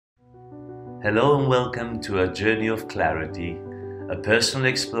Hello and welcome to A Journey of Clarity, a personal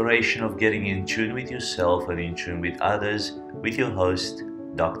exploration of getting in tune with yourself and in tune with others with your host,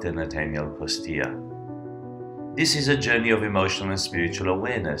 Dr. Nathaniel Costia. This is a journey of emotional and spiritual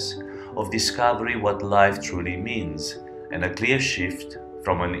awareness, of discovery what life truly means, and a clear shift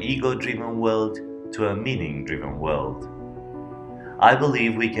from an ego-driven world to a meaning-driven world. I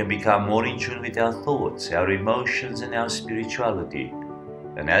believe we can become more in tune with our thoughts, our emotions, and our spirituality.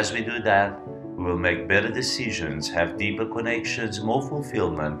 And as we do that, we will make better decisions, have deeper connections, more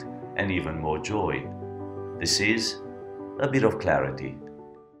fulfillment, and even more joy. This is a bit of clarity.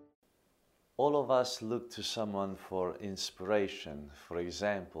 All of us look to someone for inspiration, for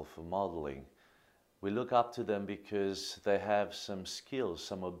example, for modeling. We look up to them because they have some skills,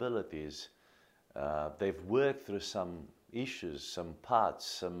 some abilities. They've worked through some issues, some parts,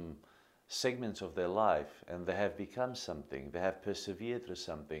 some segments of their life, and they have become something. They have persevered through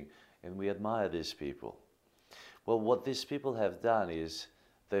something, and we admire these people. Well, what these people have done is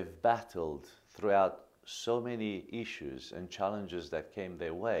they've battled throughout so many issues and challenges that came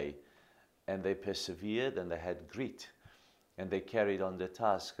their way, and they persevered and they had grit, and they carried on their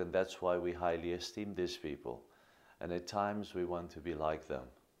task, and that's why we highly esteem these people. And at times we want to be like them.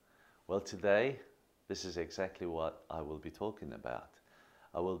 Well, today, this is exactly what I will be talking about.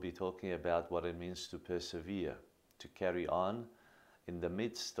 I will be talking about what it means to persevere, to carry on in the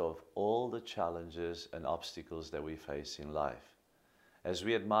midst of all the challenges and obstacles that we face in life. As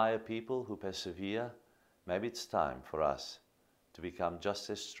we admire people who persevere, maybe it's time for us to become just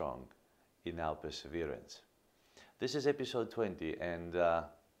as strong in our perseverance. This is episode 20, and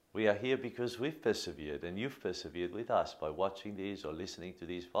we are here because we've persevered, and you've persevered with us by watching these or listening to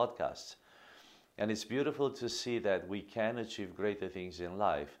these podcasts. And it's beautiful to see that we can achieve greater things in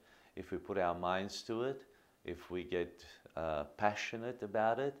life if we put our minds to it, if we get passionate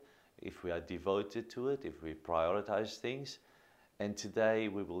about it, if we are devoted to it, if we prioritize things. And today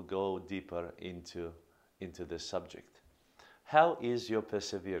we will go deeper into this subject. How is your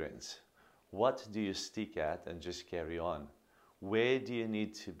perseverance? What do you stick at and just carry on? Where do you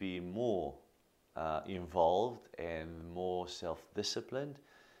need to be more involved and more self-disciplined?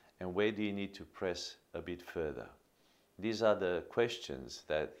 And where do you need to press a bit further? These are the questions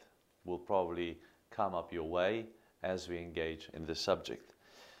that will probably come up your way as we engage in this subject.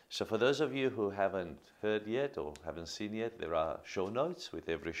 So for those of you who haven't heard yet or haven't seen yet, there are show notes with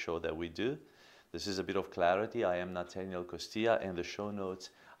every show that we do. This is a bit of clarity. I am Nathaniel Costia, and the show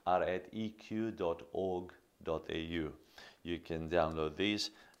notes are at eq.org.au. You can download these.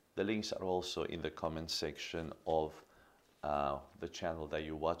 The links are also in the comment section of the channel that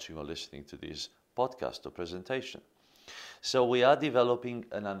you're watching or listening to this podcast or presentation. So we are developing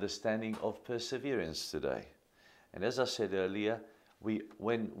an understanding of perseverance today. And as I said earlier,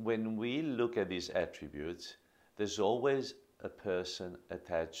 when we look at these attributes, there's always a person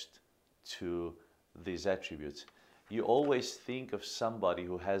attached to these attributes. You always think of somebody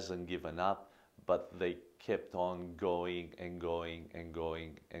who hasn't given up, but they kept on going and going and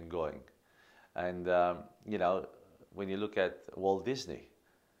going and going. And, when you look at Walt Disney,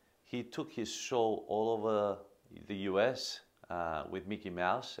 he took his show all over the US with Mickey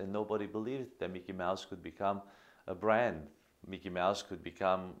Mouse, and nobody believed that Mickey Mouse could become a brand. Mickey Mouse could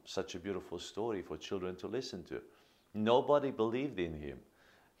become such a beautiful story for children to listen to. Nobody believed in him.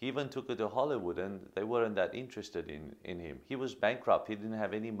 He even took it to Hollywood, and they weren't that interested in him. He was bankrupt. He didn't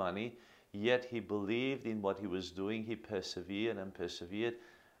have any money, yet he believed in what he was doing. He persevered and persevered.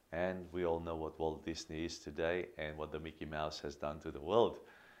 And we all know what Walt Disney is today and what the Mickey Mouse has done to the world.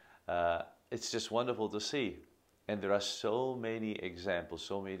 It's just wonderful to see. And there are so many examples,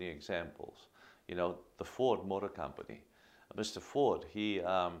 so many examples. You know, the Ford Motor Company. Mr. Ford,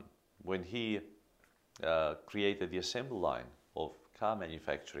 when he created the assembly line of car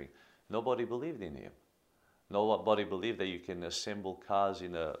manufacturing, nobody believed in him. Nobody believed that you can assemble cars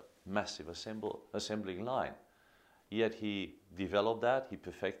in a massive assembling line. Yet he developed that, he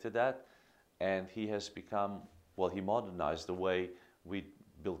perfected that, and he has become, well, he modernized the way we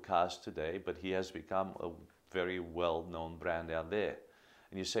build cars today, but he has become a very well-known brand out there.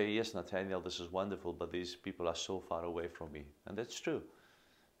 And you say, yes, Nathaniel, this is wonderful, but these people are so far away from me. And that's true.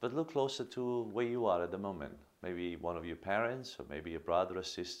 But look closer to where you are at the moment. Maybe one of your parents, or maybe a brother, a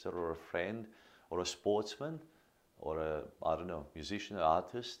sister, or a friend, or a sportsman, or a, I don't know, musician or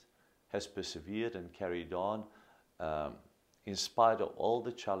artist has persevered and carried on in spite of all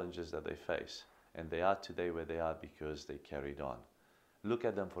the challenges that they face. And they are today where they are because they carried on. Look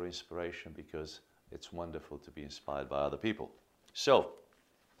at them for inspiration, because it's wonderful to be inspired by other people. So,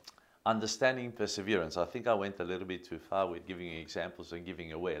 Understanding perseverance. I think I went a little bit too far with giving examples and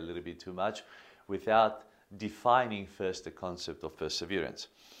giving away a little bit too much without defining first the concept of perseverance.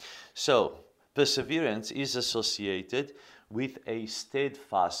 So, perseverance is associated with a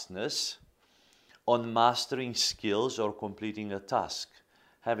steadfastness on mastering skills or completing a task,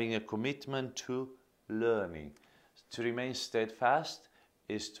 having a commitment to learning. To remain steadfast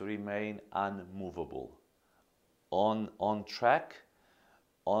is to remain unmovable, on track,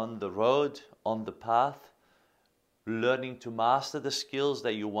 on the road, on the path, learning to master the skills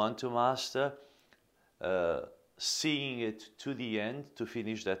that you want to master, seeing it to the end to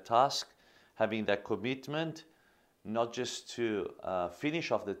finish that task, having that commitment, not just to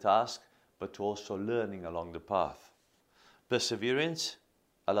finish off the task, but to also learning along the path. Perseverance,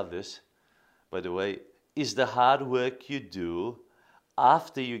 I love this, by the way, is the hard work you do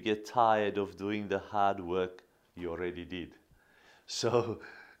after you get tired of doing the hard work you already did. So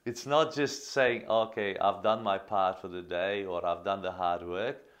it's not just saying, okay, I've done my part for the day or I've done the hard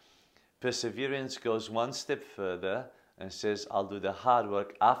work. Perseverance goes one step further and says, I'll do the hard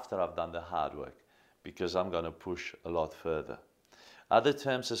work after I've done the hard work because I'm going to push a lot further. Other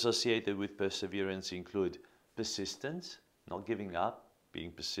terms associated with perseverance include persistence, not giving up,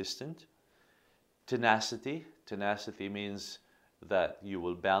 being persistent. Tenacity. Tenacity means that you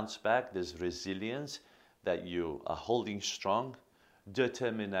will bounce back. There's resilience, that you are holding strong.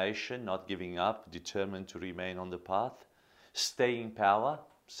 Determination, not giving up, determined to remain on the path. Staying power,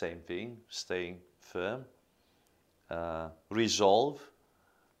 same thing, staying firm. Resolve,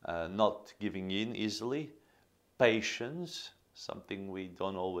 not giving in easily. Patience, something we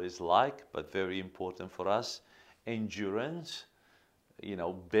don't always like, but very important for us. Endurance,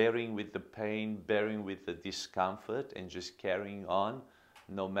 bearing with the pain, bearing with the discomfort, and just carrying on,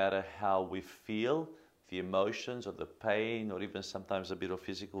 no matter how we feel, the emotions or the pain, or even sometimes a bit of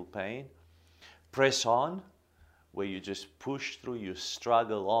physical pain. Press on, where you just push through, you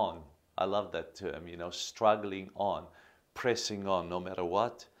struggle on. I love that term, struggling on, pressing on, no matter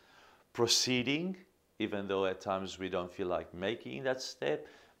what. Proceeding, even though at times we don't feel like making that step,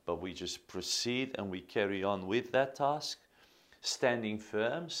 but we just proceed and we carry on with that task. Standing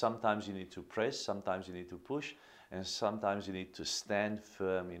firm, sometimes you need to press, sometimes you need to push, and sometimes you need to stand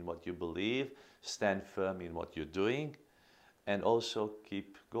firm in what you believe, stand firm in what you're doing, and also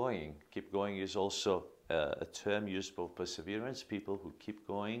keep going. Keep going is also a term used for perseverance, people who keep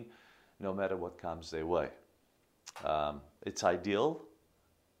going no matter what comes their way. It's ideal,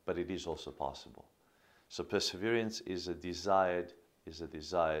 but it is also possible. So perseverance is a desired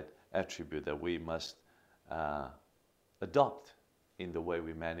attribute that we must adopt in the way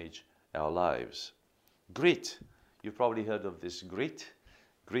we manage our lives. Grit. You've probably heard of this grit.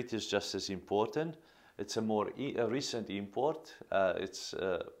 Grit is just as important. It's a recent import. It's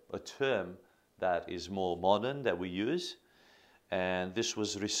a term that is more modern that we use. And this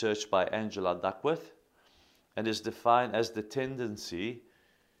was researched by Angela Duckworth and is defined as the tendency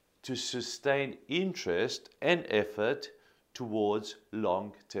to sustain interest and effort towards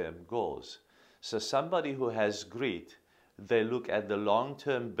long-term goals. So somebody who has grit, they look at the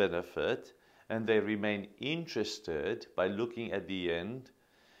long-term benefit and they remain interested by looking at the end,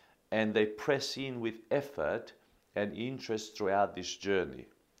 and they press in with effort and interest throughout this journey.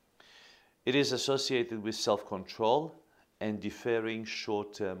 It is associated with self-control and deferring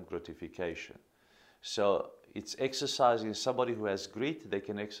short-term gratification. So it's exercising. Somebody who has grit, they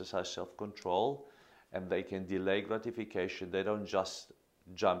can exercise self-control and they can delay gratification. They don't just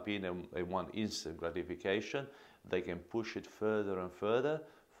jump in and want instant gratification. They can push it further and further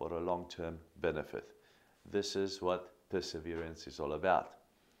for a long-term benefit. This is what perseverance is all about.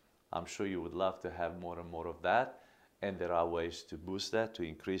 I'm sure you would love to have more and more of that, and there are ways to boost that, to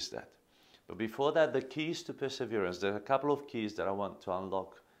increase that. But before that, the keys to perseverance. There are a couple of keys that I want to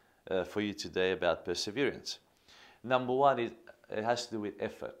unlock for you today about perseverance. Number one, it has to do with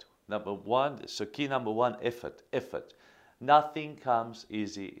effort. Key number one, effort. Effort. Nothing comes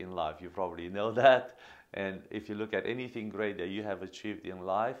easy in life. You probably know that. And if you look at anything great that you have achieved in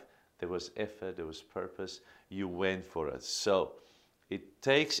life, there was effort, there was purpose, you went for it. So it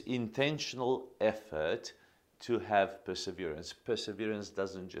takes intentional effort to have perseverance. Perseverance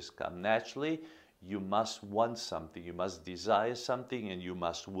doesn't just come naturally. You must want something, you must desire something, and you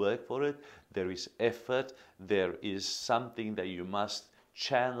must work for it. There is effort, there is something that you must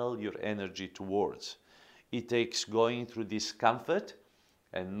channel your energy towards. It takes going through discomfort,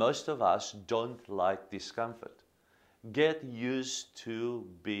 and most of us don't like discomfort. Get used to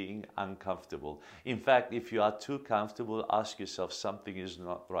being uncomfortable. In fact, if you are too comfortable, ask yourself, something is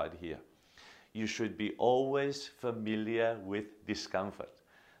not right here. You should be always familiar with discomfort.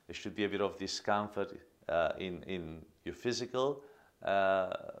 There should be a bit of discomfort in your physical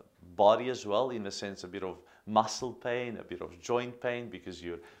body as well, in the sense a bit of muscle pain, a bit of joint pain, because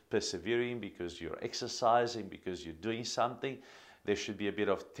you're persevering, because you're exercising, because you're doing something. There should be a bit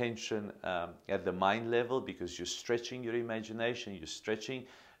of tension at the mind level, because you're stretching your imagination, you're stretching,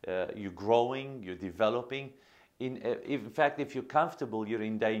 you're growing, you're developing. In fact, if you're comfortable, you're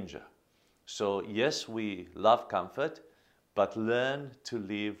in danger. So yes, we love comfort, but learn to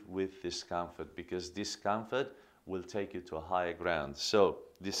live with discomfort, because discomfort will take you to a higher ground. So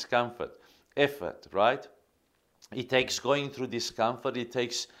discomfort, effort, right? It takes going through discomfort, it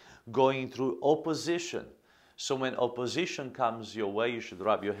takes going through opposition. So when opposition comes your way, you should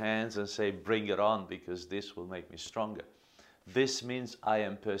rub your hands and say, bring it on, because this will make me stronger. This means I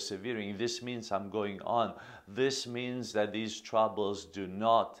am persevering. This means I'm going on. This means that these troubles do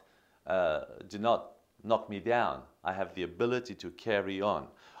not knock me down. I have the ability to carry on.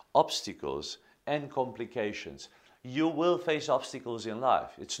 Obstacles and complications. You will face obstacles in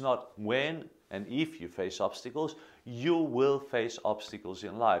life. It's not when and if you face obstacles, you will face obstacles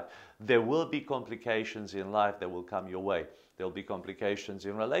in life. There will be complications in life that will come your way. There will be complications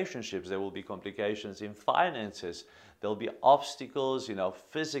in relationships. There will be complications in finances. There will be obstacles,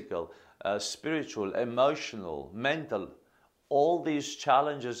 physical, spiritual, emotional, mental. All these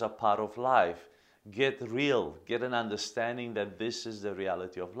challenges are part of life. Get real. Get an understanding that this is the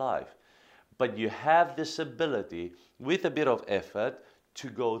reality of life. But you have this ability, with a bit of effort, to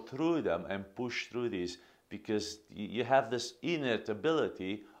go through them and push through these, because you have this innate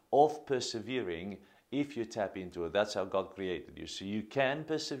ability of persevering if you tap into it. That's how God created you. So you can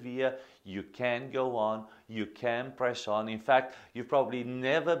persevere, you can go on, you can press on. In fact, you've probably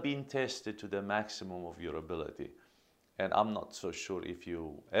never been tested to the maximum of your ability. And I'm not so sure if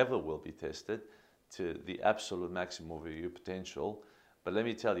you ever will be tested to the absolute maximum of your potential. But let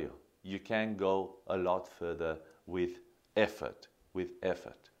me tell you, you can go a lot further with effort.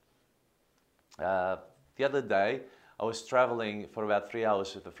 The other day, I was traveling for about 3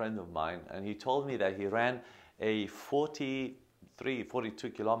 hours with a friend of mine, and he told me that he ran a 42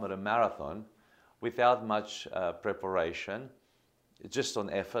 kilometer marathon without much preparation, just on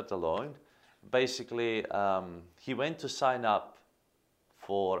effort alone. Basically, he went to sign up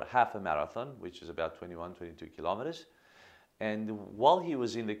for half a marathon, which is about 21, 22 kilometers. And while he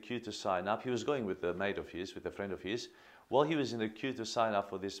was in the queue to sign up, he was going with a mate of his, with a friend of his. While he was in the queue to sign up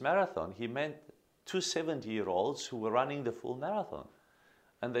for this marathon, he met two 70-year-olds who were running the full marathon.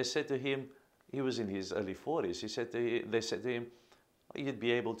 And they said to him, he was in his early 40s, they said to him, you'd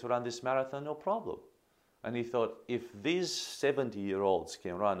be able to run this marathon, no problem. And he thought, if these 70-year-olds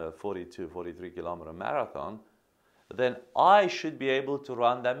can run a 42, 43 kilometer marathon, then I should be able to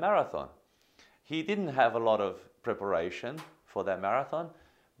run that marathon. He didn't have a lot of preparation for that marathon,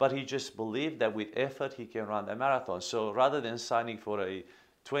 but he just believed that with effort he can run that marathon. So rather than signing for a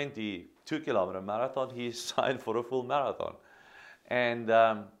 22 kilometer marathon, he signed for a full marathon. And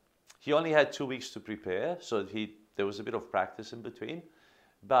he only had 2 weeks to prepare, so there was a bit of practice in between,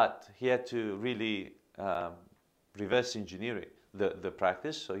 but he had to really reverse engineer the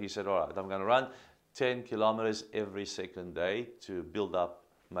practice. So he said, all right, I'm going to run 10 kilometers every second day to build up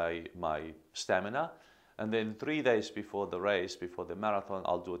my stamina. And then 3 days before the race, before the marathon,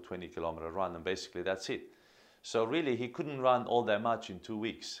 I'll do a 20 kilometer run, and basically that's it. So really, he couldn't run all that much in 2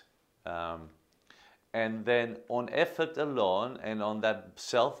 weeks. And then on effort alone and on that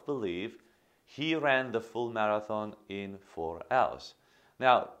self-belief, he ran the full marathon in 4 hours.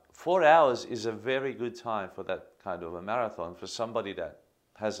 Now, 4 hours is a very good time for that kind of a marathon, for somebody that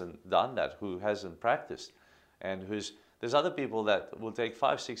hasn't done that, who hasn't practiced, and there's other people that will take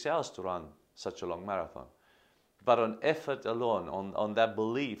 5-6 hours to run such a long marathon. But on effort alone, on that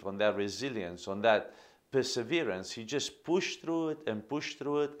belief, on that resilience, on that perseverance, he just pushed through it and pushed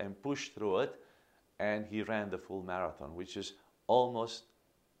through it and pushed through it, and he ran the full marathon, which is almost,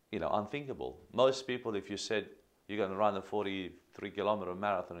 unthinkable. Most people, if you said you're going to run a 43 kilometer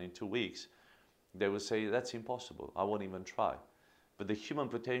marathon in 2 weeks, they would say that's impossible. I won't even try. But the human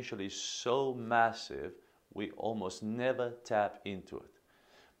potential is so massive, we almost never tap into it.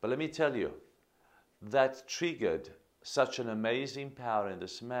 But let me tell you, that triggered such an amazing power in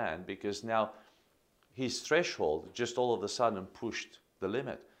this man, because now his threshold just all of a sudden pushed the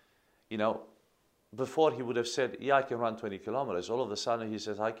limit. Before he would have said, yeah, I can run 20 kilometers. All of a sudden he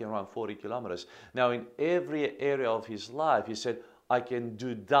says, I can run 40 kilometers. Now in every area of his life, he said, I can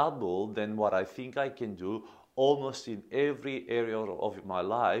do double than what I think I can do almost in every area of my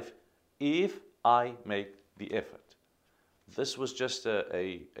life if I make the effort. This was just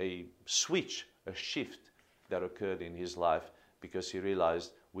a switch, a shift that occurred in his life, because he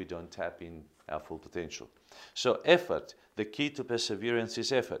realized we don't tap in our full potential. So effort, the key to perseverance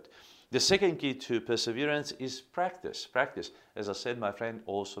is effort. The second key to perseverance is practice. Practice. As I said, my friend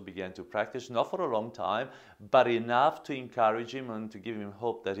also began to practice, not for a long time, but enough to encourage him and to give him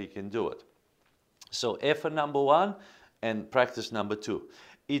hope that he can do it. So effort number one and practice number two.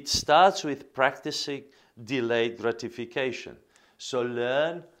 It starts with practicing delayed gratification. So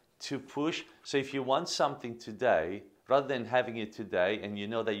learn to push. So if you want something today, rather than having it today and you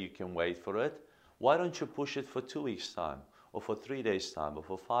know that you can wait for it, why don't you push it for 2 weeks' time, or for 3 days' time, or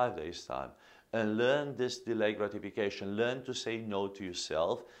for 5 days' time? And learn this delayed gratification. Learn to say no to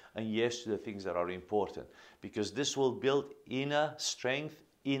yourself and yes to the things that are important. Because this will build inner strength,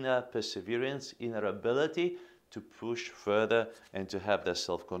 inner perseverance, inner ability to push further and to have that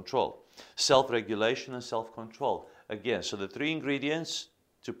self-control. Self-regulation and self-control. Again, so the three ingredients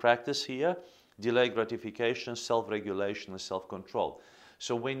to practice here: delayed gratification, self-regulation, and self-control.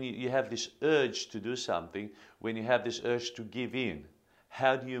 So when you have this urge to do something, when you have this urge to give in,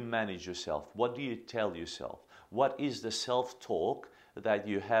 how do you manage yourself? What do you tell yourself? What is the self-talk that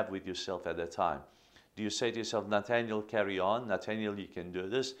you have with yourself at that time? Do you say to yourself, Nathaniel, carry on. Nathaniel, you can do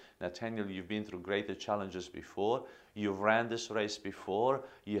this. Nathaniel, you've been through greater challenges before. You've ran this race before.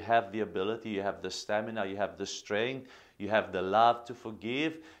 You have the ability, you have the stamina, you have the strength, you have the love to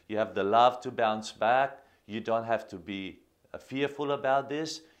forgive, you have the love to bounce back. You don't have to be fearful about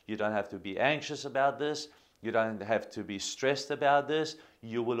this. You don't have to be anxious about this. You don't have to be stressed about this.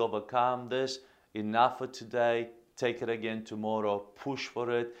 You will overcome this. Enough for today. Take it again tomorrow. Push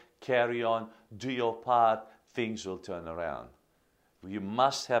for it. Carry on. Do your part. Things will turn around. You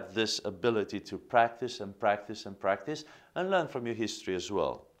must have this ability to practice and practice and practice and learn from your history as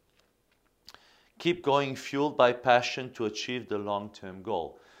well. Keep going, fueled by passion to achieve the long-term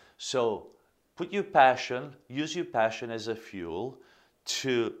goal. So put your passion, use your passion as a fuel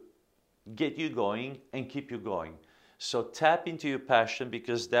to get you going and keep you going. So tap into your passion,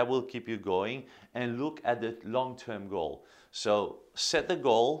 because that will keep you going, and look at the long-term goal. So set the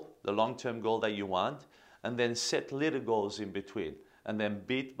goal, the long-term goal that you want, and then set little goals in between. And then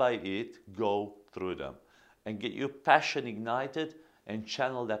bit by bit, go through them. And get your passion ignited and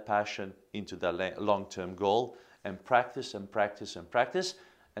channel that passion into the long-term goal, and practice and practice and practice.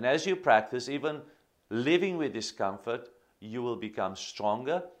 And as you practice, even living with discomfort, you will become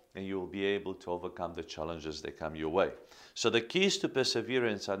stronger and you will be able to overcome the challenges that come your way. So the keys to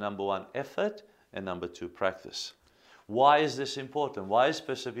perseverance are: number one, effort, and number two, practice. Why is this important? Why is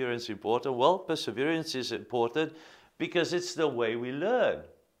perseverance important? Well, perseverance is important because it's the way we learn.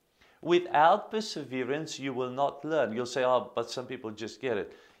 Without perseverance, you will not learn. You'll say, oh, but some people just get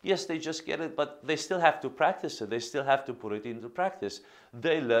it. Yes, they just get it, but they still have to practice it. They still have to put it into practice.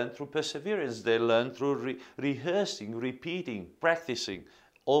 They learn through perseverance. They learn through rehearsing, repeating, practicing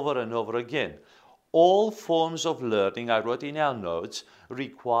over and over again. All forms of learning, I wrote in our notes,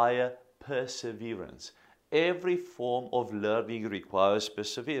 require perseverance. Every form of learning requires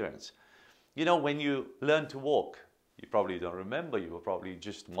perseverance. You know, when you learn to walk, you probably don't remember, you were probably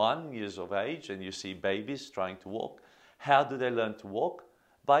just 1 year of age and you see babies trying to walk. How do they learn to walk?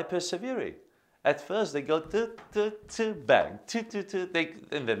 By persevering. At first they go bang,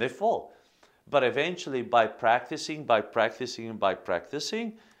 and then they fall. But eventually by practicing,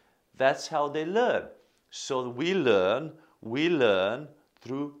 that's how they learn. So we learn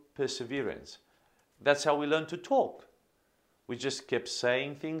through perseverance. That's how we learn to talk. We just kept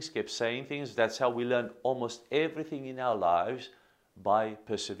saying things. That's how we learn almost everything in our lives, by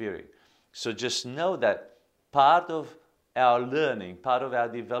persevering. So just know that part of our learning, part of our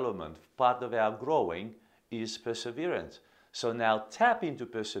development, part of our growing is perseverance. So now tap into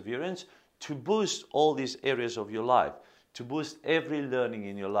perseverance to boost all these areas of your life, to boost every learning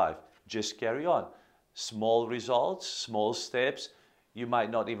in your life. Just carry on. Small results, small steps. You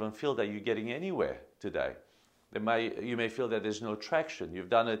might not even feel that you're getting anywhere today. You may feel that there's no traction. You've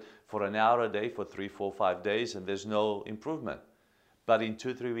done it for an hour a day for 3, 4, 5 days and there's no improvement. But in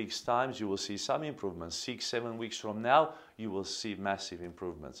 2, 3 weeks' time, you will see some improvements. 6, 7 weeks from now, you will see massive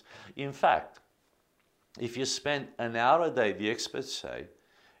improvements. In fact, if you spend an hour a day, the experts say,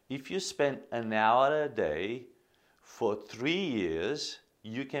 if you spend an hour a day for 3 years,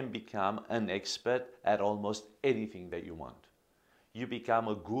 you can become an expert at almost anything that you want. You become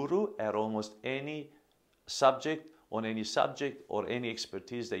a guru at almost any subject, on any subject or any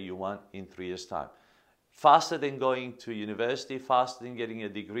expertise that you want in 3 years' time. Faster than going to university, faster than getting a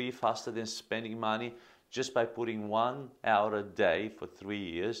degree, faster than spending money, just by putting 1 hour a day for 3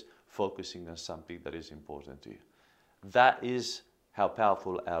 years, focusing on something that is important to you. That is how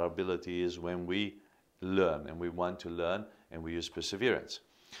powerful our ability is when we learn and we want to learn and we use perseverance.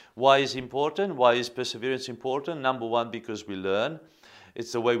 Why is important? Why is perseverance important? Number one, because we learn.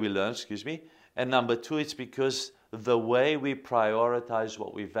 It's the way we learn, excuse me. And number two, it's because the way we prioritize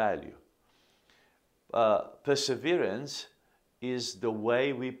what we value. Perseverance is the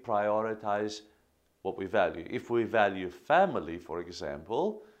way we prioritize what we value. If we value family, for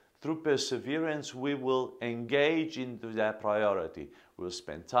example, through perseverance, we will engage into that priority. We'll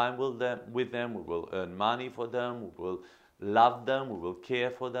spend time with them, we will earn money for them, we will love them, we will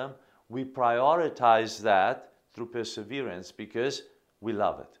care for them. We prioritize that through perseverance because we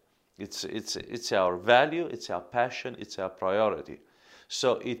love it. It's our value, it's our passion, it's our priority.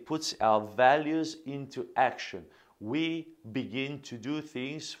 So it puts our values into action. We begin to do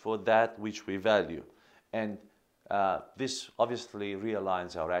things for that which we value. And this obviously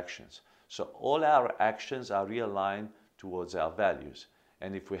realigns our actions. So all our actions are realigned towards our values.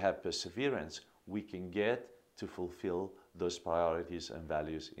 And if we have perseverance, we can get to fulfill those priorities and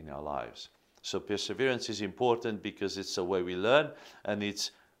values in our lives. So perseverance is important because it's the way we learn and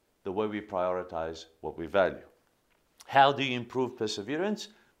it's the way we prioritize what we value. How do you improve perseverance?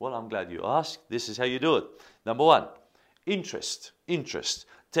 Well, I'm glad you asked. This is how you do it. Number one, interest. Interest.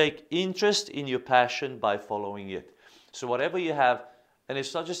 Take interest in your passion by following it. So whatever you have, and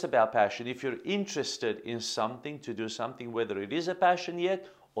it's not just about passion, if you're interested in something, to do something, whether it is a passion yet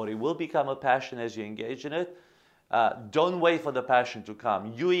or it will become a passion as you engage in it, don't wait for the passion to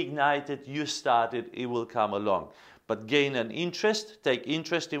come. You ignite it, you start it, it will come along. But gain an interest, take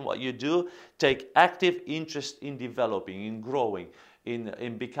interest in what you do, take active interest in developing, in growing,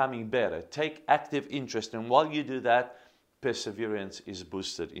 in becoming better. Take active interest, and while you do that, perseverance is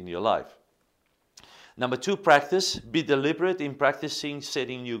boosted in your life. Number two, practice. Be deliberate in practicing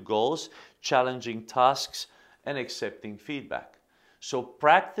setting new goals, challenging tasks, and accepting feedback. So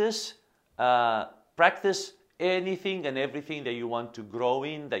practice anything and everything that you want to grow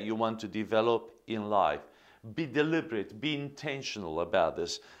in, that you want to develop in life. Be deliberate, be intentional about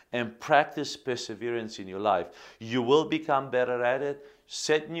this, and practice perseverance in your life. You will become better at it.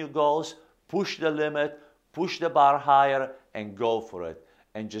 Set new goals, push the limit, push the bar higher, and go for it.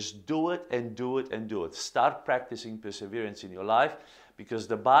 And just do it and do it and do it. Start practicing perseverance in your life, because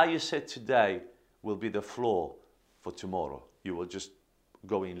the bar you set today will be the floor for tomorrow. You will just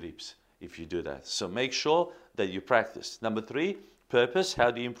go in leaps if you do that. So make sure that you practice. Number three, purpose.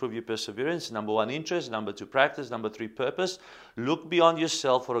 How do you improve your perseverance? Number one, interest. Number two, practice. Number three, purpose. Look beyond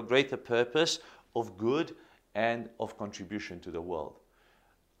yourself for a greater purpose of good and of contribution to the world.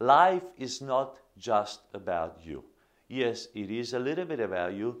 Life is not just about you. Yes, it is a little bit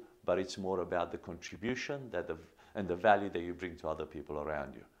about you, but it's more about the contribution and the value that you bring to other people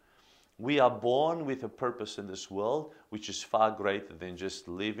around you. We are born with a purpose in this world, which is far greater than just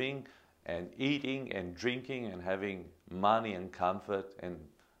living and eating and drinking and having money and comfort and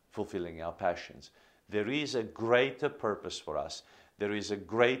fulfilling our passions. There is a greater purpose for us. There is a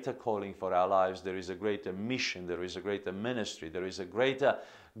greater calling for our lives. There is a greater mission. There is a greater ministry. There is a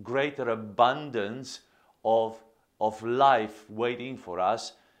greater abundance of life waiting for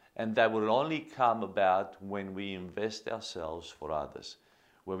us, and that will only come about when we invest ourselves for others,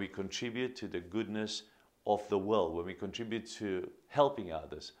 when we contribute to the goodness of the world, when we contribute to helping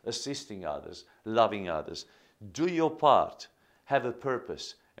others, assisting others, loving others. Do your part, have a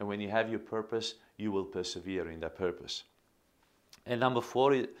purpose, and when you have your purpose, you will persevere in that purpose. And number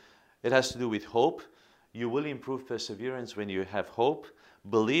four, it has to do with hope. You will improve perseverance when you have hope.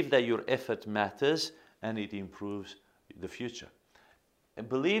 Believe that your effort matters and it improves the future. And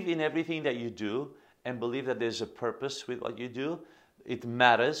believe in everything that you do, and believe that there's a purpose with what you do. It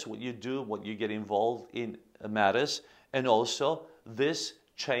matters what you do, what you get involved in matters. And also, this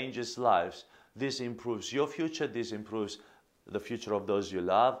changes lives. This improves your future. This improves the future of those you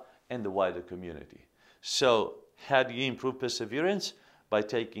love and the wider community. So, how do you improve perseverance? By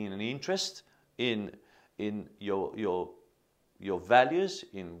taking an interest in your values,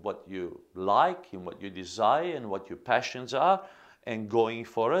 in what you like, in what you desire, and what your passions are, and going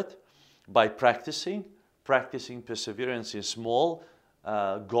for it. By practicing perseverance in small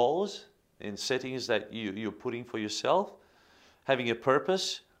goals, in settings that you're putting for yourself. Having a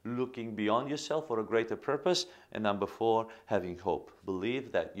purpose, looking beyond yourself for a greater purpose. And number four, having hope.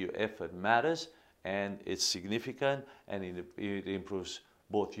 Believe that your effort matters and it's significant, and it improves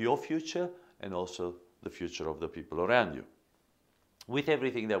both your future and also the future of the people around you. With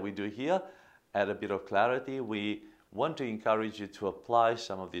everything that we do here, add a bit of clarity. We want to encourage you to apply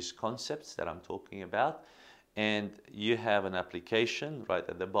some of these concepts that I'm talking about. And you have an application right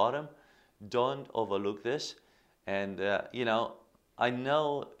at the bottom. Don't overlook this. And, I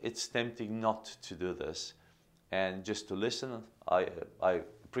know it's tempting not to do this and just to listen. I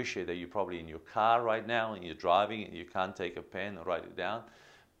appreciate that you're probably in your car right now and you're driving and you can't take a pen or write it down.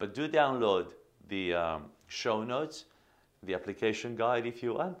 But do download the show notes, the application guide if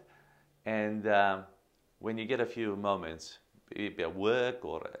you want. And when you get a few moments, be it at work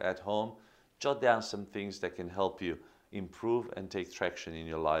or at home, jot down some things that can help you improve and take traction in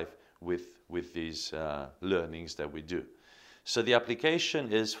your life with these learnings that we do. So the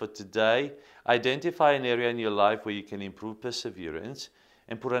application is for today: identify an area in your life where you can improve perseverance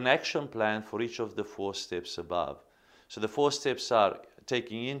and put an action plan for each of the 4 steps above. So the 4 steps are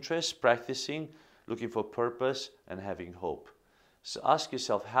taking interest, practicing, looking for purpose, and having hope. So ask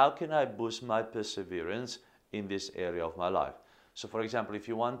yourself, how can I boost my perseverance in this area of my life? So for example, if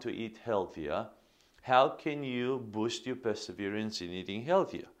you want to eat healthier, how can you boost your perseverance in eating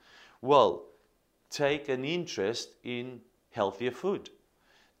healthier? Well, take an interest in healthier food.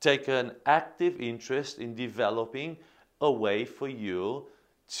 Take an active interest in developing a way for you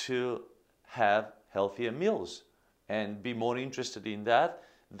to have healthier meals and be more interested in that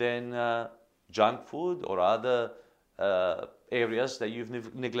than junk food or other areas that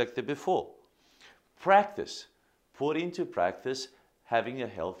you've neglected before. Practice. Put into practice having a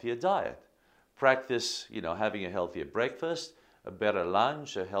healthier diet. Practice, having a healthier breakfast, a better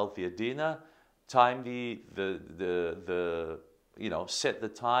lunch, a healthier dinner. Time set the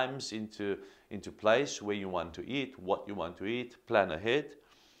times into place where you want to eat, what you want to eat, plan ahead.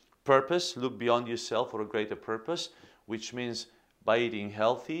 Purpose, look beyond yourself for a greater purpose, which means by eating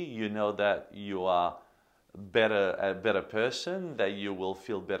healthy, you know that you are a better person, that you will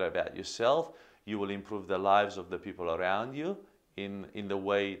feel better about yourself, you will improve the lives of the people around you in the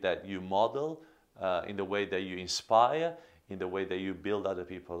way that you model, in the way that you inspire, in the way that you build other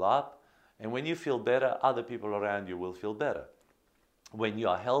people up. And when you feel better, other people around you will feel better. When you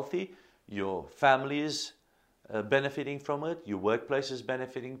are healthy, your family is benefiting from it, your workplace is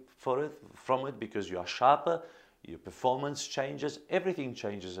benefiting from it because you are sharper, your performance changes, everything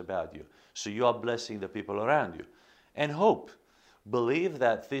changes about you. So you are blessing the people around you. And hope. Believe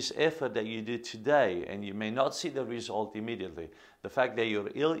that this effort that you do today, and you may not see the result immediately, the fact that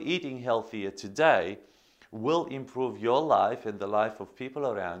you're eating healthier today will improve your life and the life of people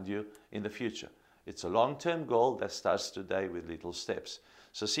around you in the future. It's a long-term goal that starts today with little steps.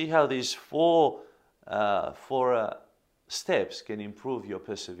 So see how these four steps can improve your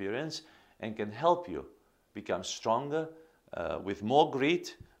perseverance and can help you become stronger, with more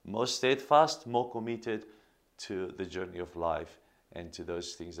grit, more steadfast, more committed to the journey of life and to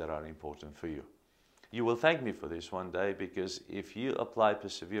those things that are important for you. You will thank me for this one day, because if you apply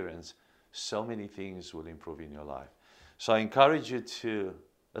perseverance, so many things will improve in your life. So I encourage you to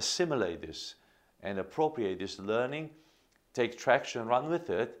assimilate this and appropriate this learning, take traction, run with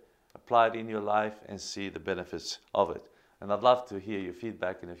it, apply it in your life and see the benefits of it. And I'd love to hear your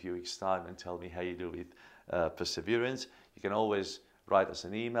feedback in a few weeks' time and tell me how you do with perseverance. You can always write us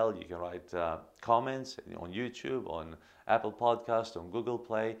an email, you can write comments on YouTube, on Apple Podcast, on Google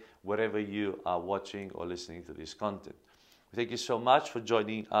Play, wherever you are watching or listening to this content. Thank you so much for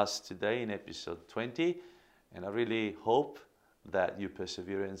joining us today in episode 20, and I really hope that your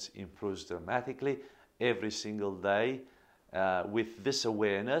perseverance improves dramatically every single day with this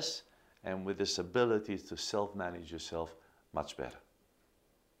awareness and with this ability to self-manage yourself much better.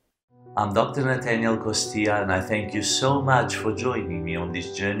 I'm Dr. Nathaniel Costia, and I thank you so much for joining me on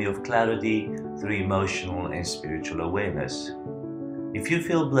this journey of clarity through emotional and spiritual awareness. If you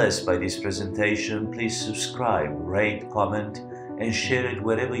feel blessed by this presentation, please subscribe, rate, comment, and share it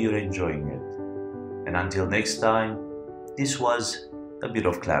wherever you're enjoying it. And until next time, this was A Bit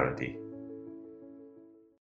of Clarity.